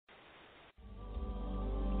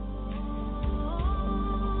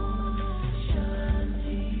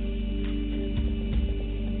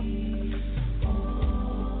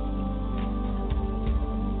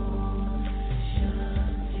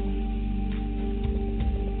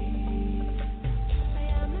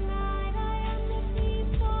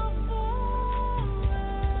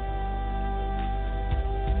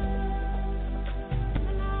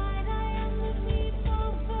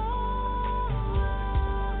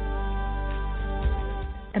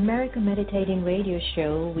America Meditating Radio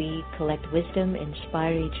Show, we collect wisdom,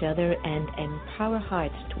 inspire each other, and empower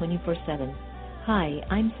hearts 24/7. Hi,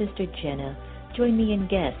 I'm Sister Jenna. Join me and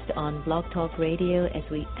guest on Blog Talk Radio as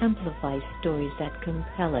we amplify stories that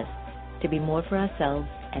compel us to be more for ourselves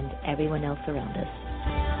and everyone else around us.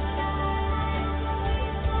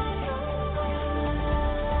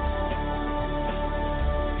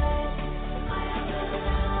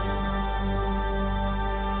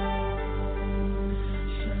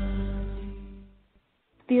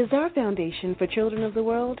 The Azar Foundation for Children of the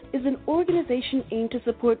World is an organization aimed to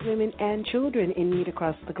support women and children in need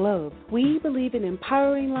across the globe. We believe in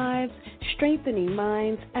empowering lives, strengthening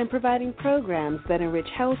minds, and providing programs that enrich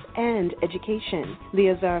health and education.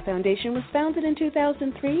 The Azar Foundation was founded in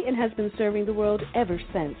 2003 and has been serving the world ever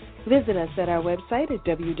since. Visit us at our website at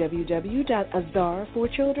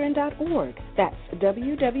www.azarforchildren.org. That's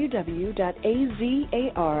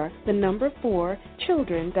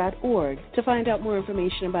www.azar4children.org to find out more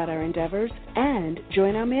information about our endeavors and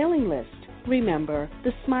join our mailing list. Remember,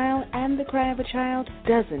 the smile and the cry of a child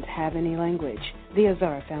doesn't have any language. The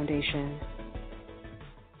Azar Foundation.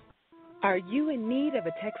 Are you in need of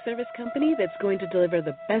a tech service company that's going to deliver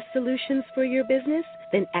the best solutions for your business?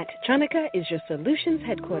 Then Attronica is your solutions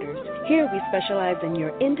headquarters. Here we specialize in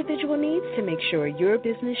your individual needs to make sure your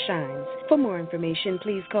business shines. For more information,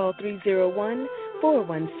 please call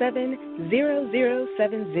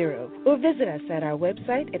 301-417-0070 or visit us at our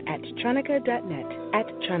website at attronica.net.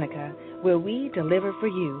 Attronica, where we deliver for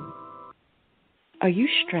you. Are you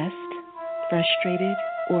stressed, frustrated,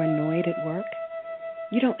 or annoyed at work?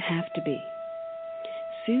 You don't have to be.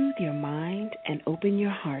 Soothe your mind and open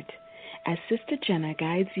your heart as Sister Jenna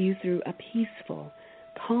guides you through a peaceful,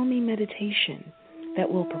 calming meditation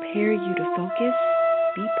that will prepare you to focus,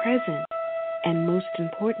 be present, and most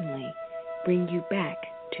importantly, bring you back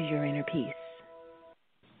to your inner peace.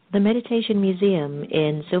 The Meditation Museum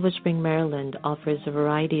in Silver Spring, Maryland offers a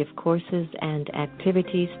variety of courses and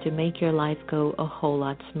activities to make your life go a whole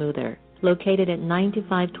lot smoother. Located at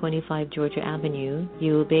 9525 Georgia Avenue,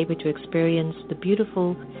 you will be able to experience the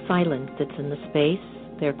beautiful silence that's in the space.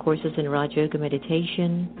 There are courses in Raja Yoga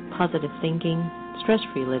meditation, positive thinking,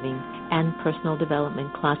 stress-free living, and personal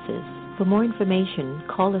development classes. For more information,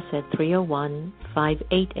 call us at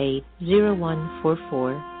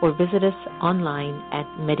 301-588-0144 or visit us online at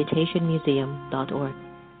meditationmuseum.org.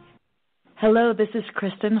 Hello, this is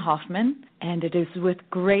Kristen Hoffman, and it is with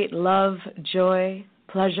great love, joy,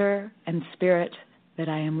 pleasure, and spirit that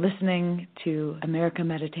I am listening to America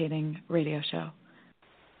Meditating Radio Show.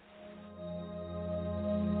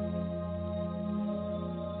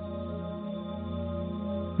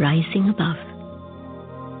 Rising above.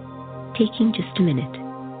 Taking just a minute,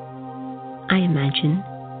 I imagine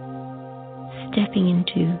stepping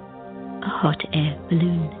into a hot air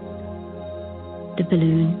balloon. The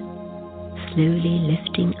balloon slowly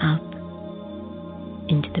lifting up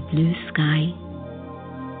into the blue sky.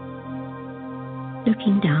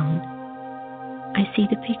 Looking down, I see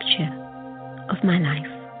the picture of my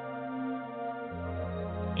life.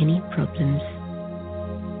 Any problems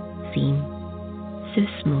seem so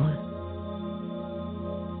small.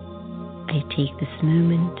 I take this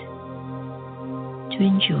moment to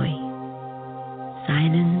enjoy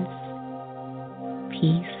silence,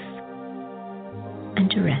 peace,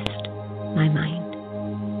 and to rest my mind.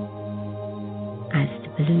 As the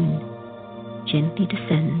balloon gently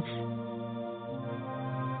descends,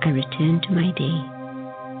 I return to my day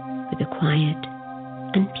with a quiet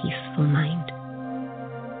and peaceful mind.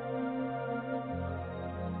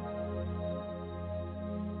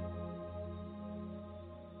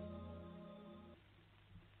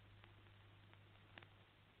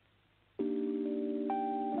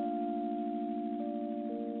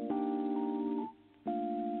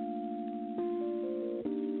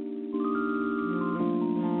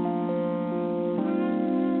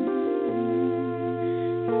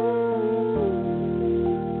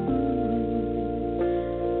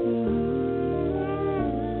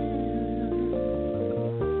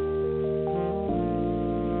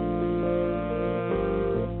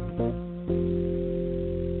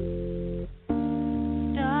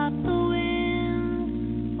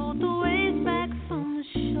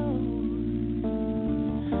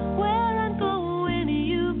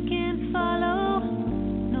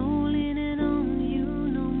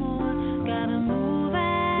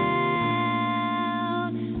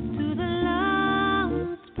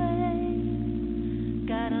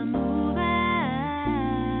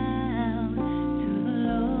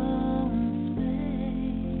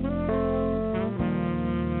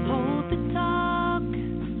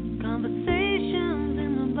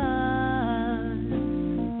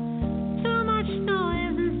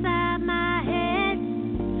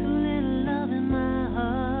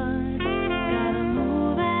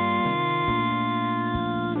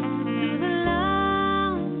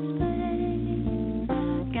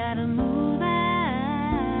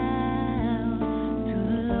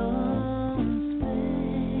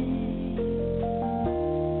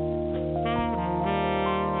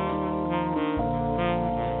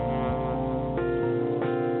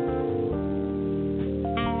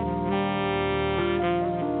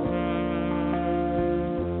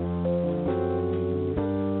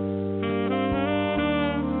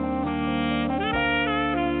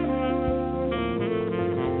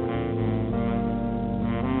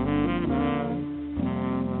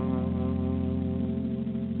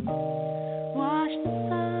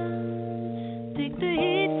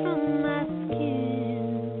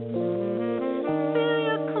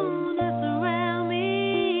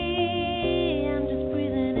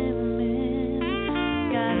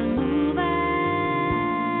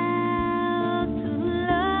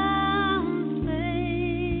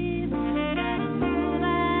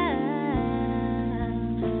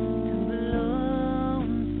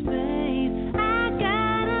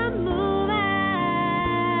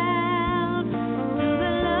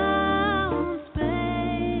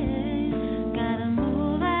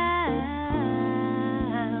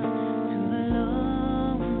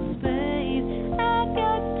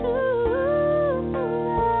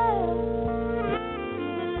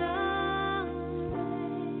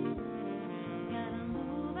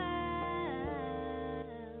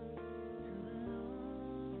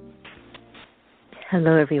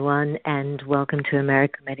 Hello, everyone, and welcome to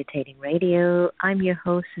America Meditating Radio. I'm your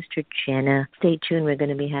host, Sister Jenna. Stay tuned. We're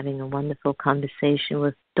going to be having a wonderful conversation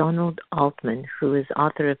with Donald-Altman, who is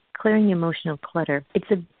author of Clearing Emotional Clutter. It's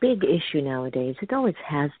a big issue nowadays. It always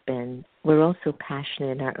has been. We're also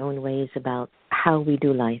passionate in our own ways about how we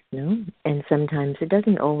do life, no? And sometimes it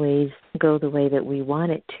doesn't always go the way that we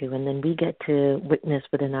want it to, and then we get to witness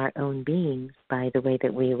within our own beings by the way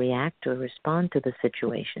that we react or respond to the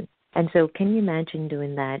situation. And so can you imagine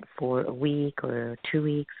doing that for a week or 2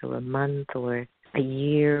 weeks or a month or a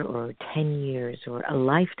year or 10 years or a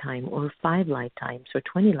lifetime or 5 lifetimes or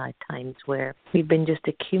 20 lifetimes where we've been just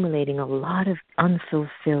accumulating a lot of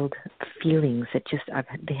unfulfilled feelings that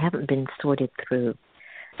they haven't been sorted through.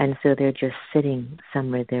 And so they're just sitting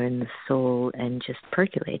somewhere there in the soul and just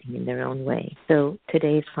percolating in their own way. So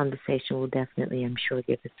today's conversation will definitely, I'm sure,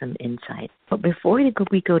 give us some insight. But before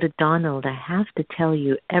we go to Donald, I have to tell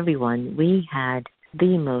you, everyone, we had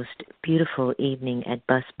the most beautiful evening at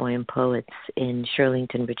Busboy and Poets in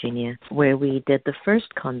Shirlington, Virginia, where we did the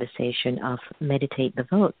first conversation of Meditate the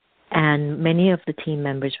Vote. And many of the team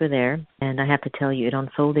members were there, and I have to tell you, it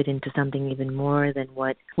unfolded into something even more than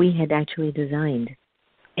what we had actually designed.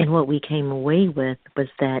 And what we came away with was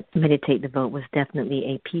that Meditate the Vote was definitely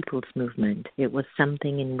a people's movement. It was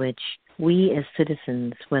something in which we as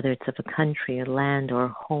citizens, whether it's of a country, a land, or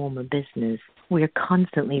a home, or business, we are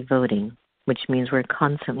constantly voting, which means we're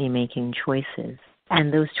constantly making choices.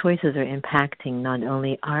 And those choices are impacting not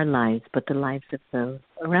only our lives, but the lives of those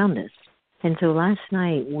around us. And so last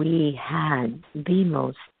night we had the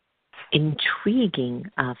most intriguing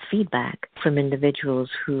feedback from individuals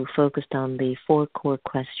who focused on the 4 core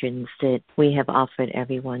questions that we have offered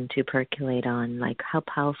everyone to percolate on, like how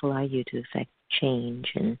powerful are you to affect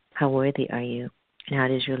change, and how worthy are you, and how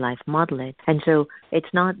does your life model it? And so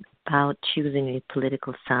it's not about choosing a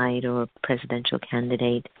political side or presidential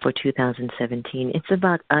candidate for 2017. It's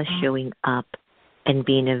about us showing up and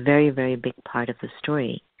being a very, very big part of the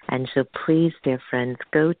story. And so please, dear friends,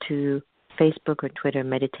 go to Facebook or Twitter,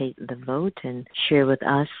 Meditate the Vote, and share with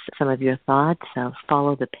us some of your thoughts.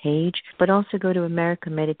 Follow the page, but also go to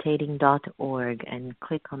americameditating.org and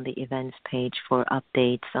click on the events page for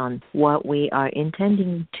updates on what we are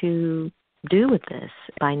intending to do with this.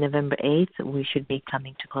 By November 8th, we should be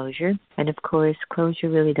coming to closure. And of course, closure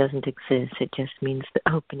really doesn't exist. It just means the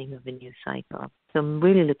opening of a new cycle. So I'm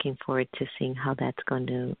really looking forward to seeing how that's going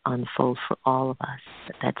to unfold for all of us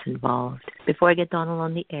that's involved. Before I get Donald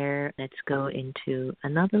on the air, let's go into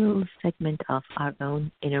another little segment of our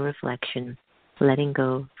own inner reflection, letting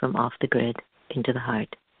go from off the grid into the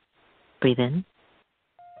heart. Breathe in.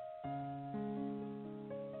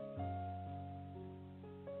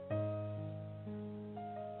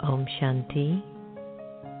 Om Shanti.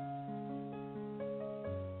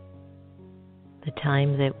 The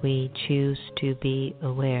time that we choose to be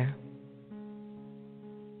aware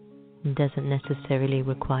doesn't necessarily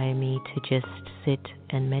require me to just sit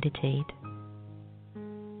and meditate.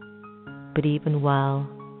 But even while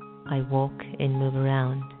I walk and move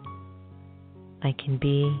around, I can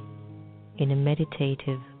be in a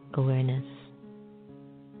meditative awareness,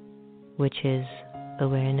 which is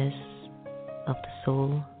awareness of the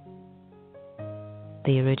soul,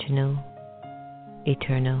 the original,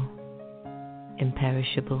 eternal,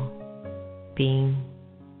 imperishable being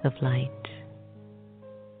of light.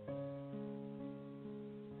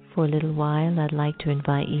 For a little while, I'd like to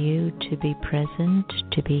invite you to be present,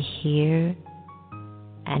 to be here,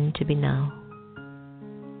 and to be now.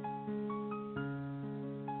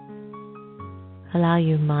 Allow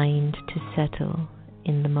your mind to settle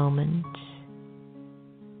in the moment,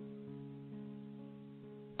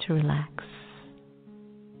 to relax.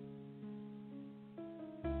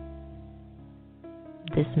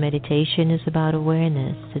 This meditation is about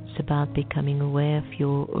awareness. It's about becoming aware of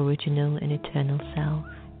your original and eternal self.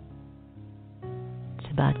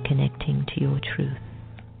 It's about connecting to your truth.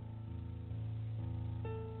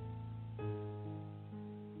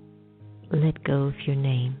 Let go of your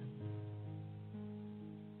name.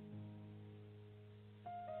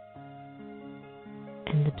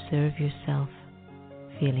 And observe yourself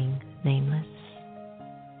feeling nameless.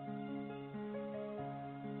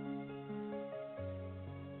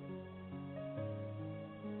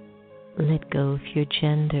 Let go of your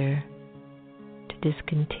gender, to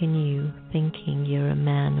discontinue thinking you're a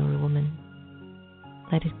man or a woman.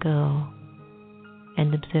 Let it go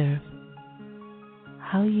and observe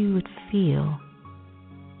how you would feel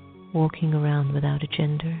walking around without a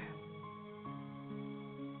gender.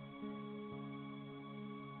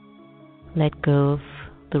 Let go of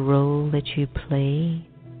the role that you play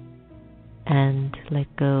and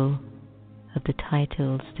let go of the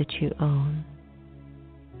titles that you own.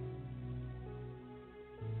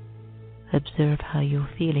 Observe how you're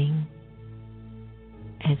feeling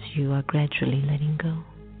as you are gradually letting go.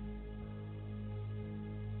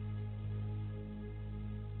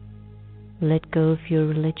 Let go of your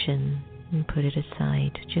religion and put it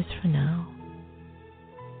aside just for now.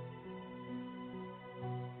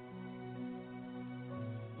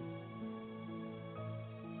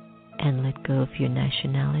 And let go of your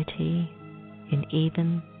nationality and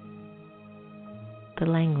even the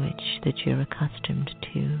language that you're accustomed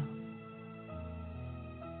to.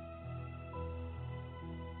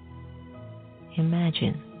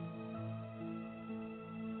 Imagine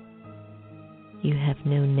you have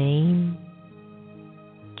no name,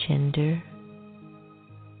 gender,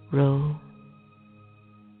 role,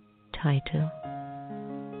 title,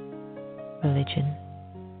 religion,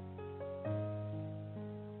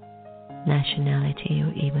 nationality,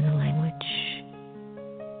 or even a language.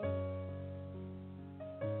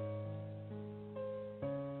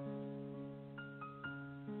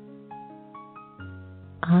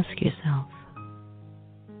 Ask yourself,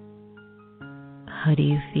 how do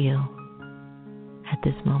you feel at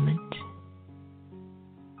this moment?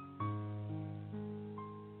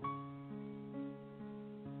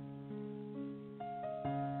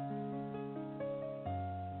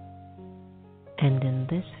 And in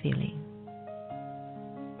this feeling,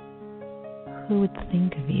 who would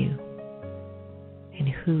think of you and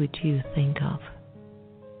who would you think of?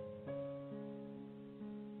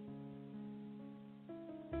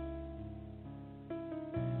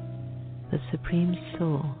 The Supreme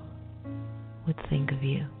Soul would think of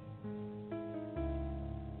you,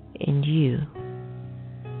 and you,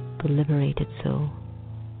 the liberated soul,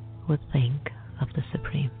 would think of the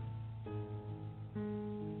Supreme.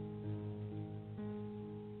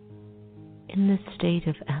 In this state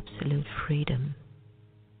of absolute freedom,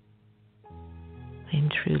 I am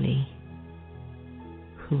truly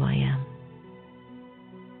who I am.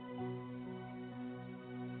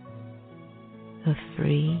 A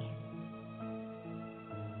free,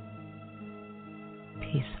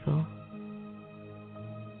 peaceful,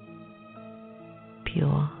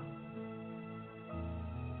 pure,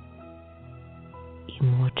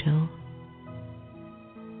 immortal,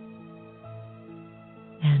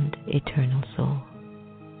 and eternal soul.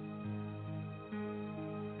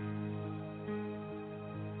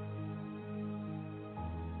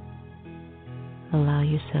 Allow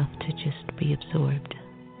yourself to just be absorbed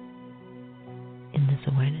in this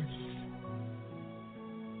awareness.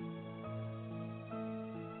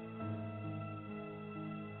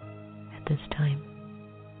 At this time,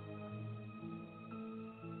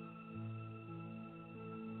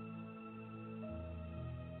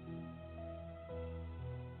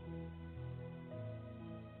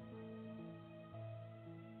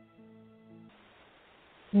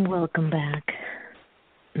 welcome back.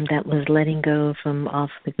 That was letting go from off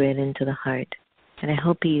the grid into the heart. And I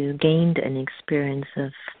hope you gained an experience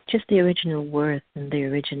of just the original worth and the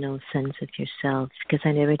original sense of yourself, because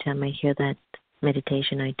I know every time I hear that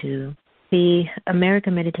meditation, I do. The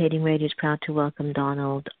American Meditating Radio is proud to welcome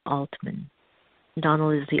Donald-altman.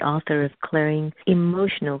 Donald is the author of Clearing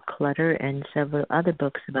Emotional Clutter and several other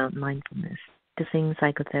books about mindfulness. Practicing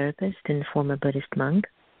psychotherapist and former Buddhist monk,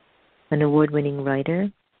 an award-winning writer,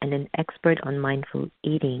 and an expert on mindful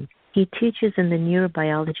eating. He teaches in the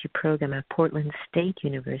neurobiology program at Portland State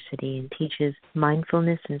University and teaches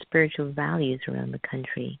mindfulness and spiritual values around the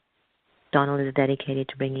country. Donald is dedicated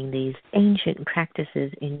to bringing these ancient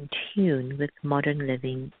practices in tune with modern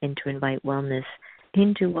living and to invite wellness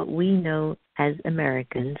into what we know as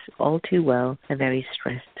Americans all too well, a very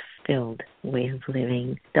stress-filled way of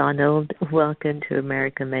living. Donald, welcome to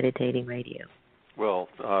American Meditating Radio. Well,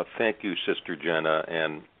 thank you, Sister Jenna.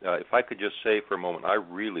 And if I could just say for a moment, I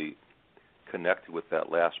really connected with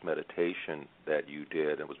that last meditation that you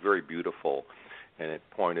did. It was very beautiful, and it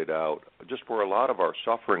pointed out just where a lot of our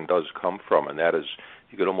suffering does come from, and that is,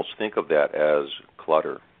 you could almost think of that as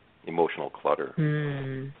clutter, emotional clutter.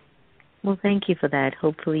 Well, thank you for that.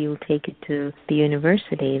 Hopefully you'll take it to the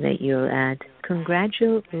university that you're at.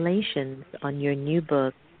 Congratulations on your new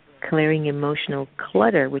book, Clearing Emotional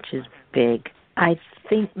Clutter, which is big. I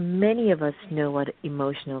think many of us know what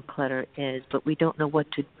emotional clutter is, but we don't know what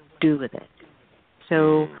to do with it.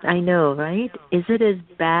 So I know, right? Is it as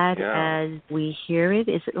bad as we hear it?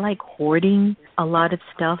 Is it like hoarding a lot of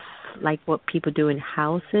stuff, like what people do in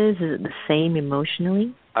houses? Is it the same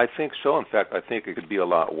emotionally? I think so. In fact, I think it could be a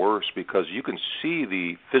lot worse because you can see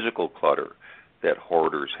the physical clutter that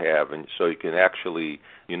hoarders have, and so you can actually,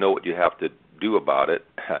 you know what you have to do about it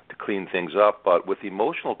to clean things up. But with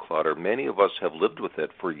emotional clutter, many of us have lived with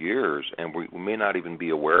it for years, and we may not even be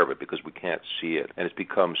aware of it because we can't see it. And it's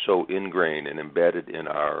become so ingrained and embedded in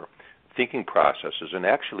our thinking processes and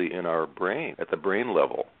actually in our brain, at the brain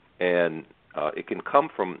level. And it can come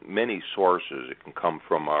from many sources. It can come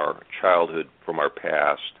from our childhood, from our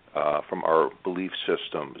past, from our belief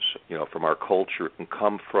systems, from our culture. It can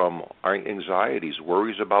come from our anxieties,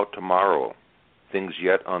 worries about tomorrow, things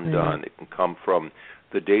yet undone. It can come from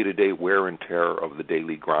the day-to-day wear and tear of the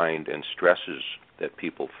daily grind and stresses that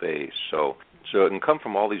people face. So it can come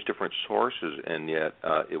from all these different sources, and yet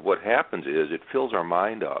what happens is it fills our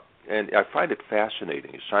mind up. And I find it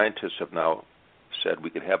fascinating. Scientists have now said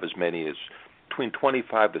we could have as many as between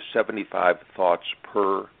 25 to 75 thoughts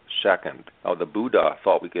per second. Now, the Buddha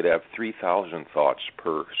thought we could have 3,000 thoughts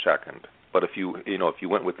per second. But if you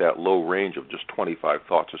went with that low range of just 25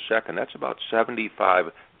 thoughts a second, that's about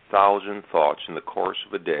 75,000 thoughts in the course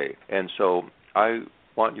of a day. And so I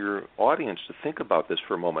want your audience to think about this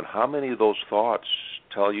for a moment. How many of those thoughts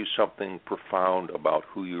tell you something profound about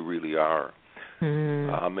who you really are?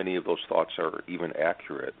 How many of those thoughts are even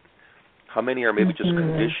accurate? How many are maybe just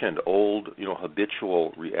conditioned, old,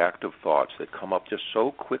 habitual, reactive thoughts that come up just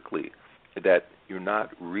so quickly that you're not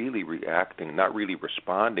really reacting, not really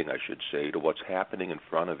responding, I should say, to what's happening in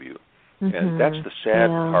front of you. And that's the sad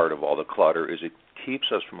part of all the clutter, is it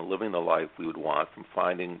keeps us from living the life we would want, from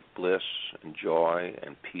finding bliss and joy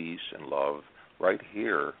and peace and love right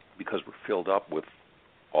here, because we're filled up with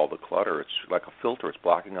all the clutter. It's like a filter. It's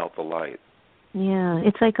blocking out the light. Yeah,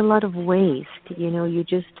 it's like a lot of waste. You're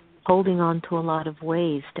just holding on to a lot of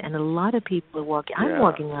waste, and a lot of people are walking. I'm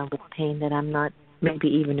walking around with pain that I'm not maybe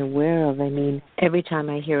even aware of. I mean, every time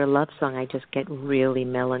I hear a love song, I just get really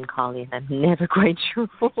melancholy, and I'm never quite sure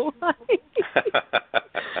why.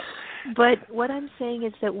 But what I'm saying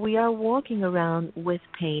is that we are walking around with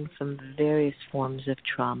pain from various forms of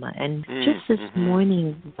trauma. And just this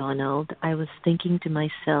morning, Donald, I was thinking to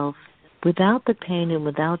myself, without the pain and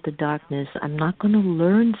without the darkness, I'm not going to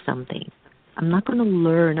learn something. I'm not going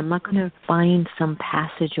to find some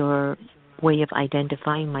passage or way of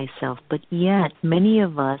identifying myself. But yet, many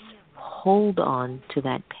of us hold on to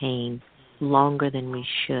that pain longer than we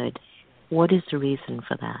should. What is the reason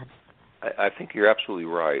for that? I think you're absolutely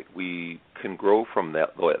right. We can grow from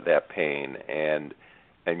that pain, and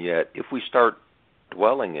yet if we start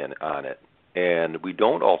dwelling on it, and we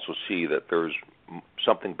don't also see that there's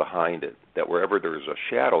something behind it, that wherever there's a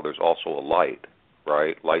shadow, there's also a light,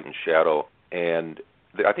 right? Light and shadow. And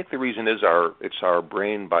I think the reason is it's our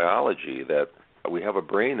brain biology, that we have a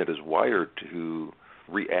brain that is wired to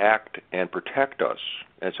react and protect us.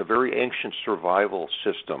 And it's a very ancient survival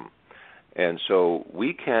system. And so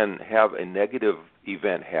we can have a negative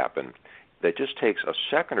event happen that just takes a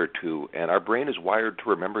second or two, and our brain is wired to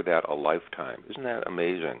remember that a lifetime. Isn't that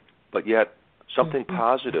amazing? But yet, something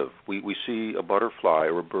positive, we see a butterfly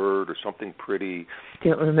or a bird or something pretty.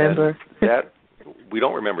 Don't remember. We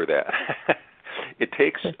don't remember that. It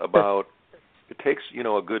takes a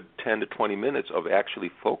good 10 to 20 minutes of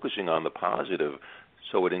actually focusing on the positive,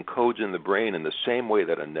 so it encodes in the brain in the same way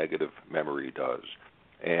that a negative memory does.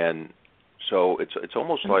 And so it's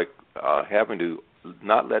almost like having to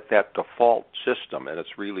not let that default system, and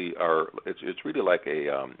it's really like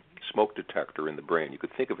a smoke detector in the brain. You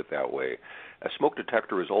could think of it that way. A smoke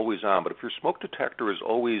detector is always on, but if your smoke detector is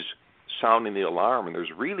always sounding the alarm and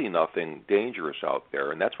there's really nothing dangerous out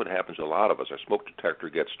there, and that's what happens to a lot of us. Our smoke detector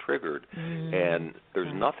gets triggered, and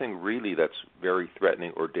there's nothing really that's very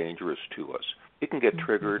threatening or dangerous to us. It can get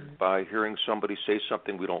triggered by hearing somebody say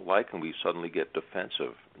something we don't like, and we suddenly get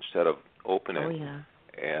defensive instead of opening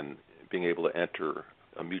and being able to enter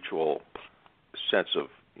a mutual sense of,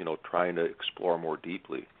 trying to explore more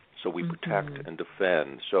deeply. So we protect and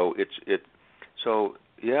defend. So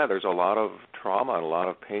there's a lot of trauma and a lot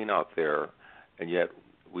of pain out there, and yet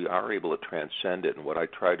we are able to transcend it. And what I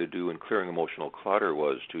tried to do in Clearing Emotional Clutter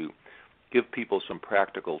was to give people some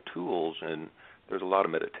practical tools, and there's a lot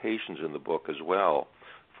of meditations in the book as well,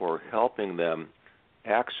 for helping them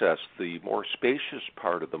access the more spacious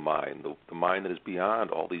part of the mind, the mind that is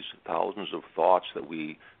beyond all these thousands of thoughts that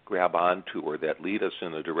we grab onto or that lead us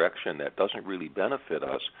in a direction that doesn't really benefit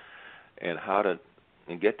us, and how to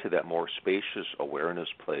get to that more spacious awareness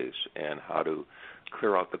place, and how to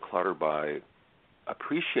clear out the clutter by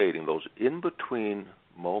appreciating those in-between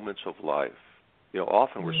moments of life.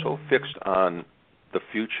 Often we're so fixed on the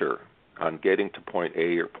future, on getting to point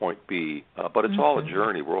A or point B, but it's all a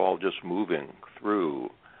journey. We're all just moving through,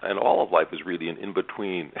 and all of life is really an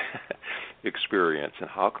in-between. experience, and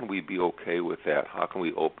how can we be okay with that? How can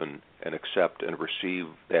we open and accept and receive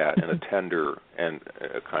that in a tender and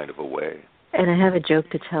a kind of a way? And I have a joke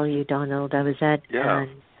to tell you, Donald. I was at an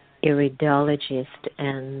iridologist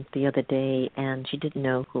and the other day, and she didn't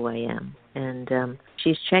know who I am. And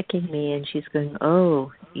she's checking me, and she's going,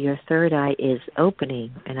 "Oh, your third eye is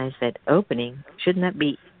opening." And I said, "Opening? Shouldn't that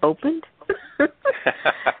be opened?"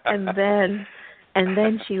 And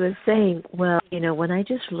then she was saying, "Well, when I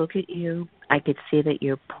just look at you, I could see that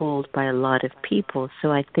you're pulled by a lot of people.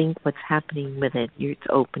 So I think what's happening with it, it's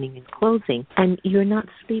opening and closing. And you're not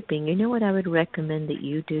sleeping. You know what I would recommend that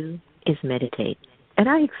you do is meditate." And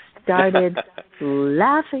I started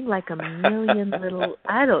laughing like a million little,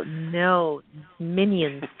 I don't know,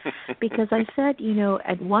 minions. Because I said,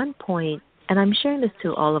 at one point, and I'm sharing this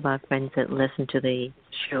to all of our friends that listen to the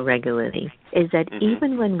show regularly, is that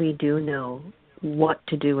even when we do know what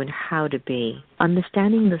to do and how to be,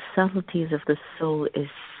 understanding the subtleties of the soul is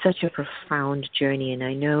such a profound journey. And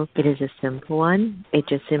I know it is a simple one. It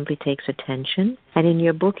just simply takes attention. And in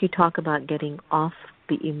your book, you talk about getting off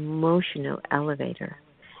the emotional elevator.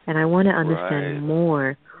 And I want to understand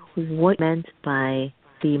more what meant by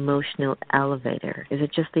the emotional elevator. Is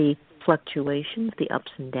it just the fluctuations, the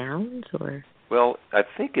ups and downs, or? Well, I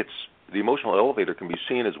think it's the emotional elevator can be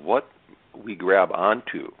seen as what we grab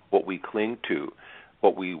onto, what we cling to,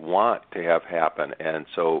 what we want to have happen. And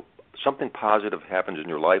so something positive happens in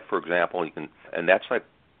your life, for example, and that's like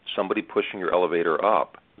somebody pushing your elevator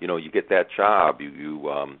up. You get that job,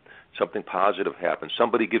 something positive happens.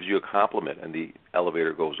 Somebody gives you a compliment and the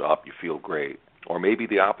elevator goes up, you feel great. Or maybe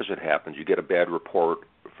the opposite happens. You get a bad report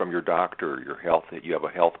from your doctor, you have a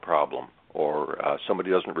health problem, or somebody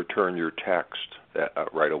doesn't return your text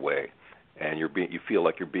right away, and you feel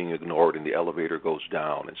like you're being ignored, and the elevator goes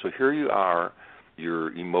down. And so here you are,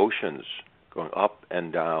 your emotions going up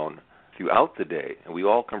and down throughout the day, and we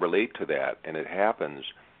all can relate to that, and it happens,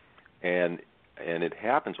 and it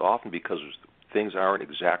happens often because things aren't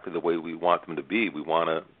exactly the way we want them to be. We want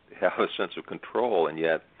to have a sense of control, and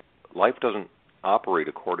yet life doesn't operate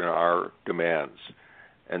according to our demands.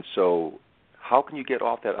 And so how can you get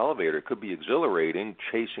off that elevator? It could be exhilarating,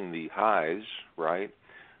 chasing the highs, right?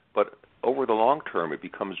 But over the long term, it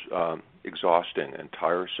becomes exhausting and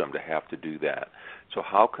tiresome to have to do that. So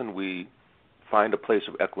how can we find a place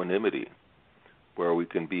of equanimity where we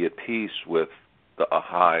can be at peace with the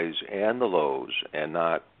highs and the lows and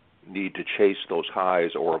not need to chase those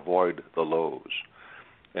highs or avoid the lows?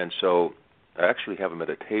 And so I actually have a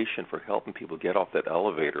meditation for helping people get off that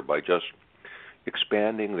elevator by just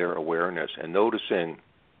expanding their awareness and noticing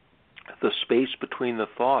the space between the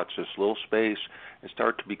thoughts, this little space, and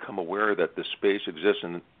start to become aware that this space exists.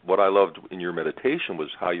 And what I loved in your meditation was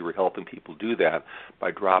how you were helping people do that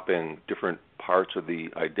by dropping different parts of the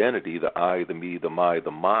identity, the I, the me, the my,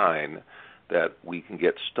 the mine, that we can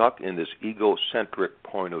get stuck in this egocentric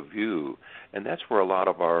point of view. And that's where a lot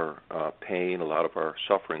of our pain, a lot of our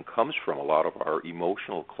suffering comes from. A lot of our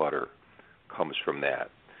emotional clutter comes from that.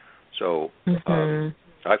 So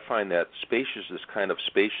I find that this kind of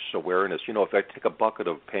spacious awareness, if I take a bucket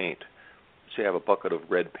of paint, say I have a bucket of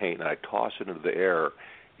red paint and I toss it into the air,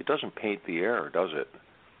 it doesn't paint the air, does it?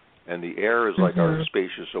 And the air is like our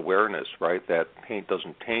spacious awareness, right? That paint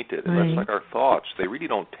doesn't taint it. And that's like our thoughts. They really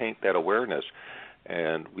don't taint that awareness.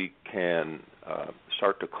 And we can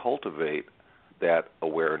start to cultivate that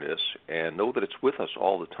awareness and know that it's with us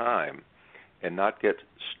all the time and not get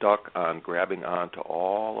stuck on grabbing onto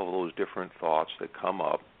all of those different thoughts that come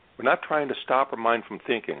up. We're not trying to stop our mind from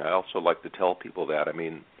thinking. I also like to tell people that. I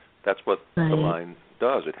mean, that's what the mind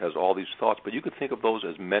does. It has all these thoughts. But you could think of those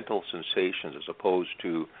as mental sensations as opposed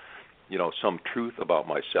to some truth about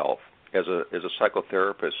myself. As a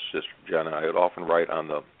psychotherapist, Sister Jenna, I would often write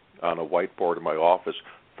on a whiteboard in my office,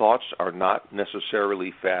 thoughts are not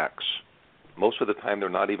necessarily facts. Most of the time, they're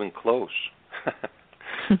not even close.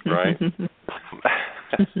 Right?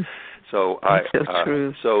 So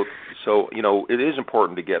true. So it is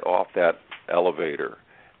important to get off that elevator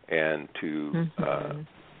and to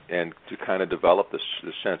kind of develop this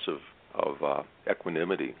sense of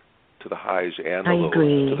equanimity to the highs and the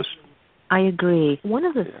lows. I agree. One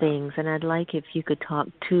of the things, and I'd like if you could talk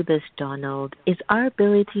to this, Donald, is our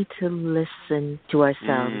ability to listen to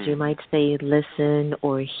ourselves. You might say listen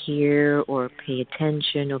or hear or pay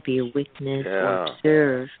attention or be a witness or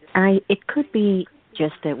observe. It could be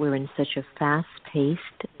just that we're in such a fast-paced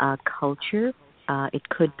culture. It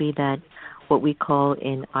could be that what we call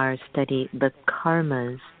in our study the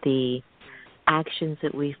karmas, the actions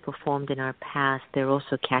that we've performed in our past, they're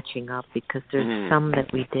also catching up because there's some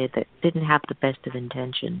that we did that didn't have the best of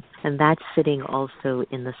intention. And that's sitting also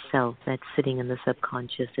in the self, that's sitting in the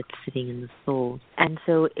subconscious, that's sitting in the soul. And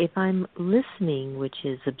so if I'm listening, which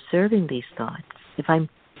is observing these thoughts, if I'm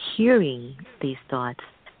hearing these thoughts,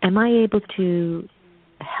 am I able to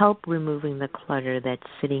help removing the clutter that's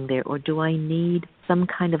sitting there, or do I need some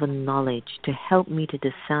kind of a knowledge to help me to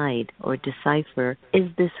decide or decipher, is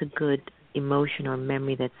this a good emotion or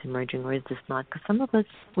memory that's emerging, or is this not? Because some of us,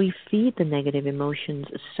 we feed the negative emotions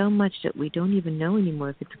so much that we don't even know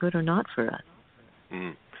anymore if it's good or not for us.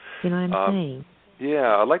 You know what I'm saying?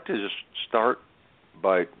 Yeah, I'd like to just start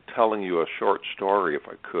by telling you a short story, if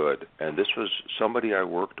I could. And this was somebody I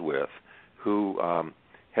worked with who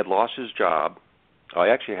had lost his job. I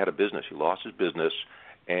actually had a business. He lost his business,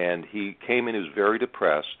 and he came in, he was very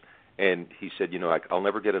depressed, and he said, I'll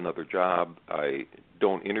never get another job. I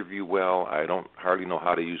don't interview well. I don't hardly know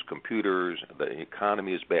how to use computers. The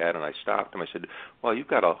economy is bad. And I stopped him. I said, well, you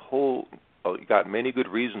got many good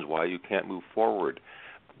reasons why you can't move forward.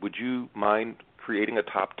 Would you mind creating a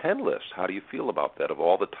top 10 list? How do you feel about that, of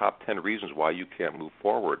all the top 10 reasons why you can't move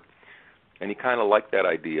forward? And he kind of liked that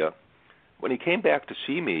idea. When he came back to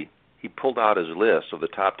see me, he pulled out his list of the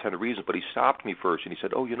top 10 reasons, but he stopped me first, and he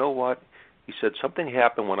said, oh, you know what? He said, something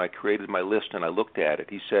happened when I created my list and I looked at it.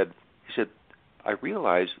 He said, I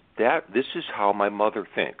realized that this is how my mother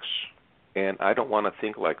thinks, and I don't want to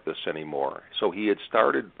think like this anymore. So he had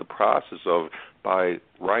started the process of, by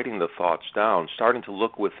writing the thoughts down, starting to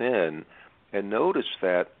look within and notice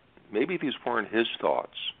that maybe these weren't his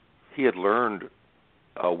thoughts. He had learned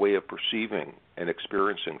a way of perceiving and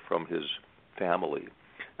experiencing from his family.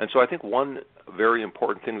 And so I think one very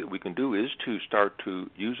important thing that we can do is to start to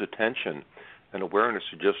use attention and awareness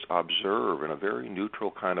to just observe in a very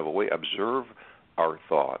neutral kind of a way, observe our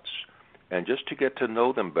thoughts, and just to get to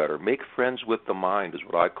know them better. Make friends with the mind is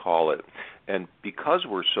what I call it. And because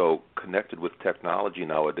we're so connected with technology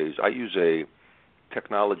nowadays, I use a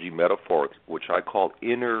technology metaphor which I call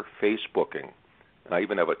inner Facebooking. And I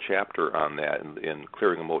even have a chapter on that in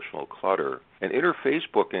Clearing Emotional Clutter. And inner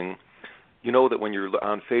Facebooking, you know that when you're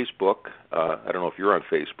on Facebook, I don't know if you're on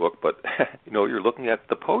Facebook, but you're looking at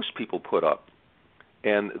the posts people put up.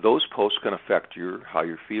 And those posts can affect how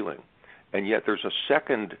you're feeling. And yet there's a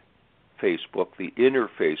second Facebook, the inner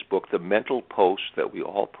Facebook, the mental posts that we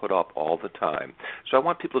all put up all the time. So I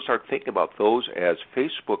want people to start thinking about those as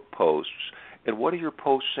Facebook posts. And what are your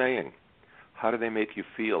posts saying? How do they make you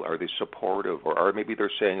feel? Are they supportive? Or maybe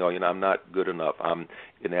they're saying, I'm not good enough. I'm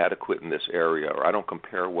inadequate in this area. Or I don't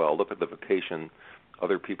compare well. Look at the vacation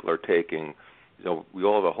other people are taking. We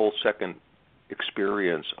all have a whole second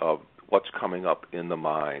experience of what's coming up in the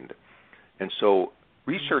mind. And so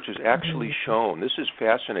research has actually shown, this is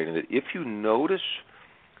fascinating, that if you notice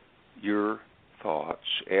your thoughts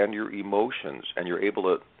and your emotions and you're able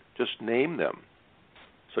to just name them,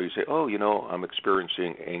 so you say, I'm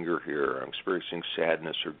experiencing anger here, I'm experiencing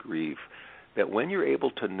sadness or grief, that when you're able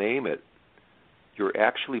to name it, you're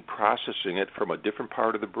actually processing it from a different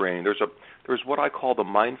part of the brain. There's what I call the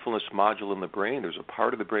mindfulness module in the brain. There's a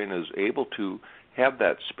part of the brain that is able to have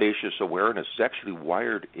that spacious awareness. It's actually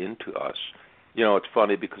wired into us. It's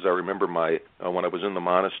funny because I remember when I was in the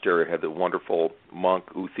monastery, I had the wonderful monk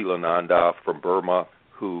Uthilananda from Burma,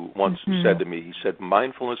 who once said to me, he said,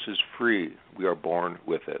 mindfulness is free. We are born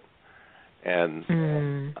with it. And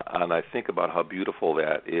I think about how beautiful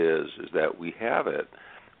that is that we have it.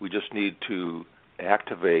 We just need to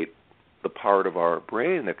activate the part of our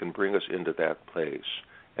brain that can bring us into that place.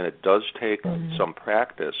 And it does take some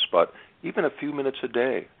practice, but even a few minutes a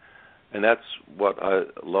day. And that's what I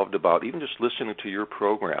loved about even just listening to your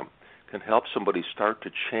program can help somebody start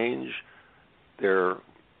to change their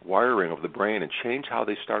wiring of the brain and change how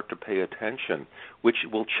they start to pay attention, which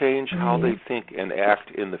will change how they think and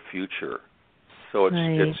act in the future. So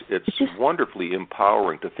it's wonderfully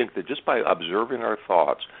empowering to think that just by observing our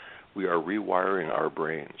thoughts, we are rewiring our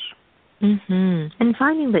brains. And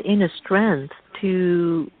finding the inner strength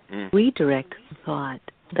to redirect the thought,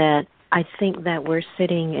 that I think that we're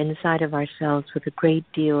sitting inside of ourselves with a great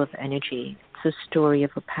deal of energy. It's a story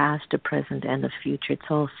of a past, a present, and a future. It's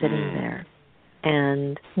all sitting there.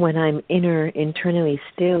 And when I'm internally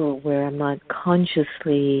still, where I'm not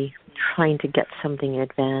consciously trying to get something in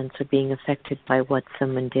advance or being affected by what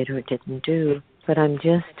someone did or didn't do, but I'm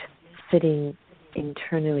just sitting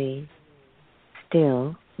internally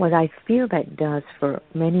still, what I feel that does for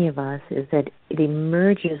many of us is that it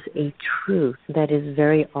emerges a truth that is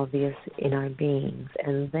very obvious in our beings.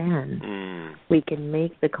 And then we can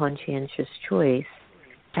make the conscientious choice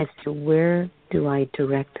as to where do I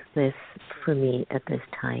direct this for me at this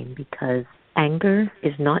time? Because anger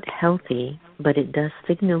is not healthy, but it does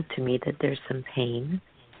signal to me that there's some pain.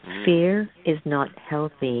 Fear is not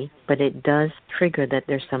healthy, but it does trigger that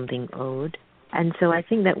there's something owed. And so I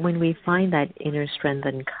think that when we find that inner strength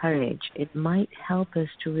and courage, it might help us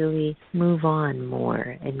to really move on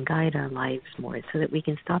more and guide our lives more so that we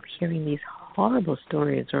can stop hearing these horrible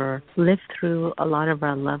stories or live through a lot of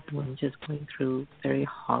our loved ones just going through very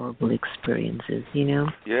horrible experiences, you know?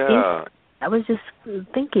 Yeah. I was just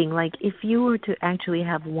thinking, like, if you were to actually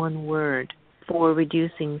have one word for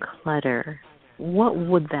reducing clutter, what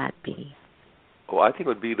would that be? Oh, I think it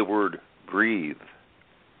would be the word breathe.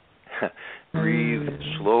 Breathe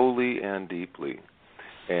slowly and deeply.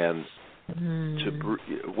 And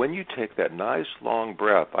when you take that nice long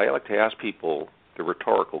breath, I like to ask people the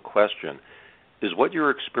rhetorical question, is what you're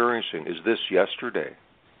experiencing, is this yesterday?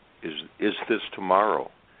 Is this tomorrow?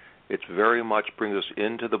 It's very much brings us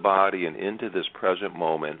into the body and into this present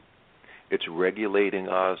moment. It's regulating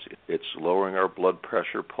us. It's lowering our blood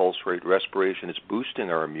pressure, pulse rate, respiration. It's boosting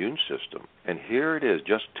our immune system. And here it is,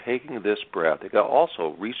 just taking this breath.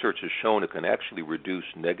 Also, research has shown it can actually reduce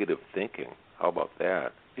negative thinking. How about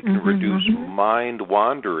that? It can reduce mind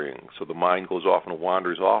wandering. So the mind goes off and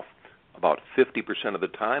wanders off about 50% of the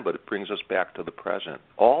time, but it brings us back to the present.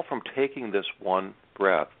 All from taking this one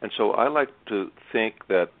breath. And so I like to think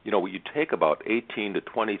that, you take about 18 to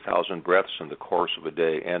 20,000 breaths in the course of a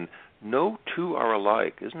day, and no two are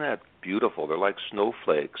alike. Isn't that beautiful? They're like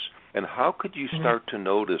snowflakes. And how could you start to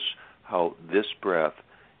notice how this breath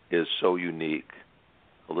is so unique,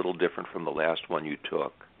 a little different from the last one you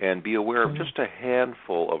took, and be aware of just a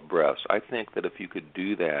handful of breaths? I think that if you could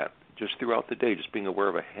do that just throughout the day, just being aware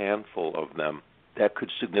of a handful of them, that could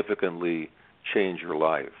significantly change your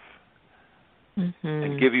life.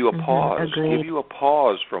 And give you a pause. Give you a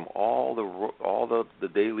pause from all the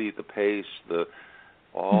daily, the pace,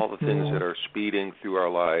 all the things that are speeding through our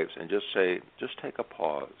lives, and just take a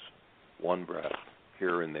pause, one breath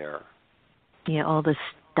here and there. Yeah, all the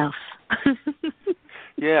stuff.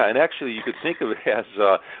 Yeah, and actually you could think of it as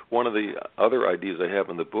one of the other ideas I have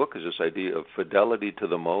in the book is this idea of fidelity to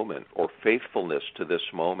the moment or faithfulness to this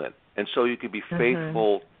moment. And so you could be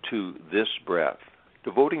faithful to this breath,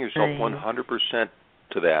 devoting yourself 100%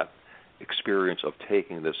 to that experience of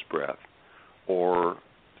taking this breath, or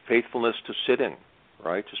faithfulness to sitting,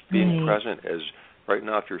 right? Just being present as right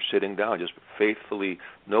now if you're sitting down, just faithfully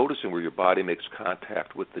noticing where your body makes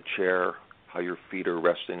contact with the chair, how your feet are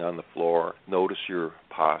resting on the floor. Notice your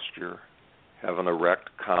posture. Have an erect,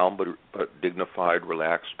 calm, but dignified,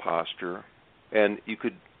 relaxed posture. And you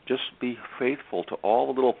could just be faithful to all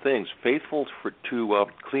the little things. Faithful to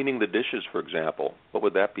cleaning the dishes, for example. What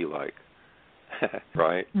would that be like?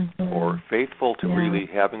 Right? Or faithful to really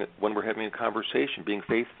when we're having a conversation, being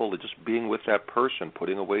faithful to just being with that person,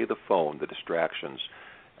 putting away the phone, the distractions,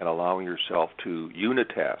 and allowing yourself to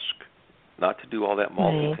unitask. Not to do all that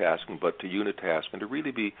multitasking, but to unitask and to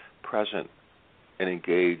really be present and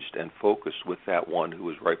engaged and focused with that one who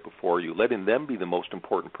is right before you, letting them be the most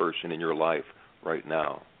important person in your life right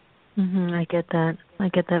now. I get that. I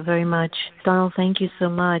get that very much. Donald, thank you so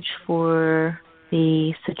much for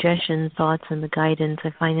the suggestions, thoughts, and the guidance. I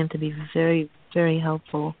find them to be very, very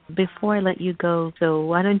helpful. Before I let you go, so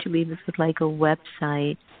why don't you leave us with like a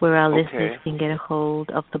website where our listeners can get a hold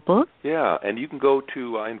of the book? Yeah, and you can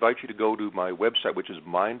I invite you to go to my website, which is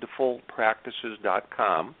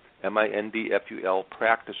mindfulpractices.com, mindful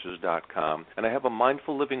practices.com, and I have a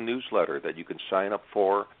mindful living newsletter that you can sign up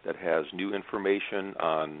for that has new information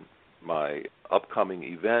on my upcoming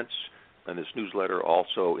events, and this newsletter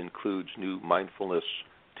also includes new mindfulness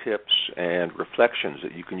tips and reflections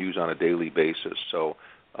that you can use on a daily basis. So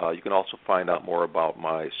you can also find out more about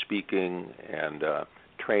my speaking and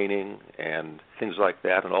training and things like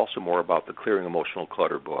that, and also more about the Clearing Emotional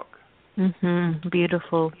Clutter book.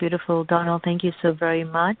 Beautiful, beautiful. Donald, thank you so very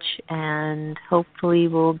much, and hopefully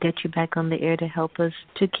we'll get you back on the air to help us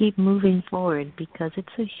to keep moving forward, because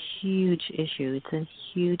it's a huge issue. It's a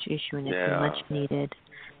huge issue, and it's a much-needed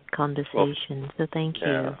conversation. So thank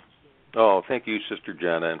you. Oh, thank you, Sister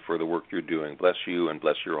Jenna, and for the work you're doing. Bless you and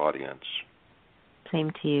bless your audience.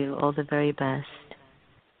 Same to you. All the very best.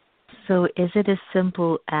 So is it as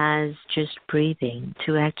simple as just breathing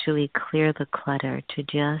to actually clear the clutter, to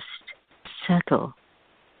just settle?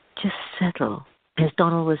 Just settle. As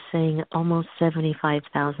Donald was saying, almost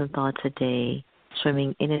 75,000 thoughts a day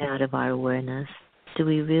swimming in and out of our awareness. Do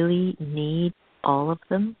we really need all of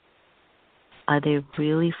them? Are they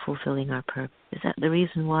really fulfilling our purpose? Is that the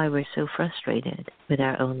reason why we're so frustrated with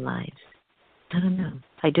our own lives? I don't know.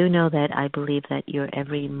 I do know that I believe that your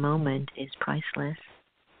every moment is priceless,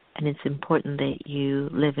 and it's important that you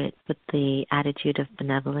live it with the attitude of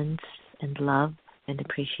benevolence and love and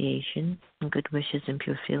appreciation and good wishes and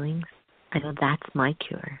pure feelings. I know that's my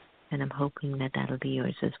cure, and I'm hoping that that'll be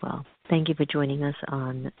yours as well. Thank you for joining us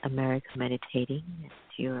on America Meditating.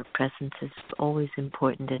 Your presence is always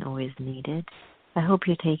important and always needed. I hope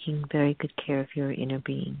you're taking very good care of your inner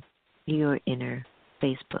being, your inner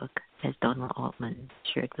Facebook, as Donald Altman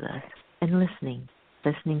shared with us, and listening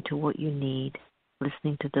to what you need,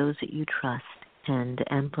 listening to those that you trust, and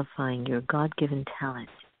amplifying your God-given talent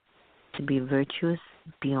to be virtuous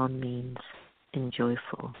beyond means and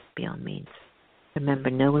joyful beyond means. Remember,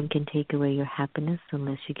 no one can take away your happiness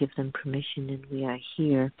unless you give them permission, and we are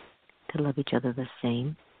here to love each other the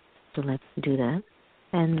same. So let's do that.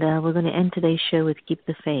 And we're going to end today's show with Keep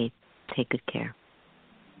the Faith. Take good care.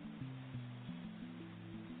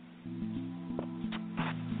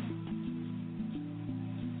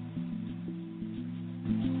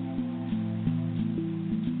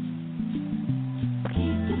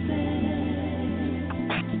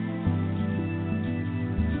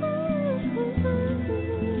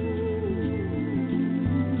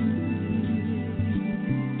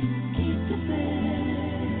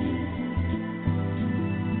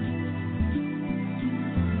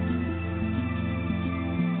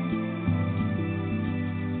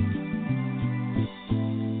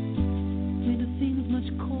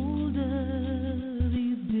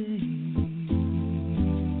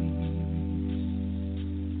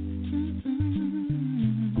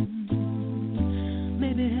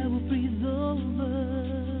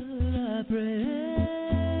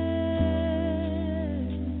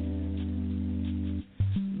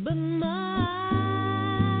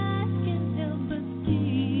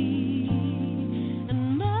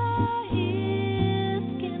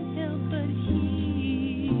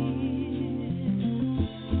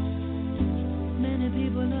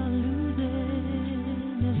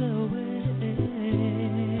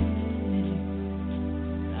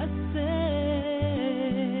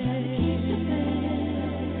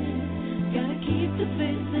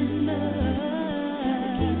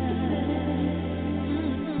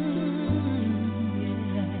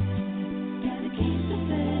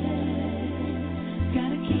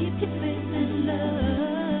 Keep the faith.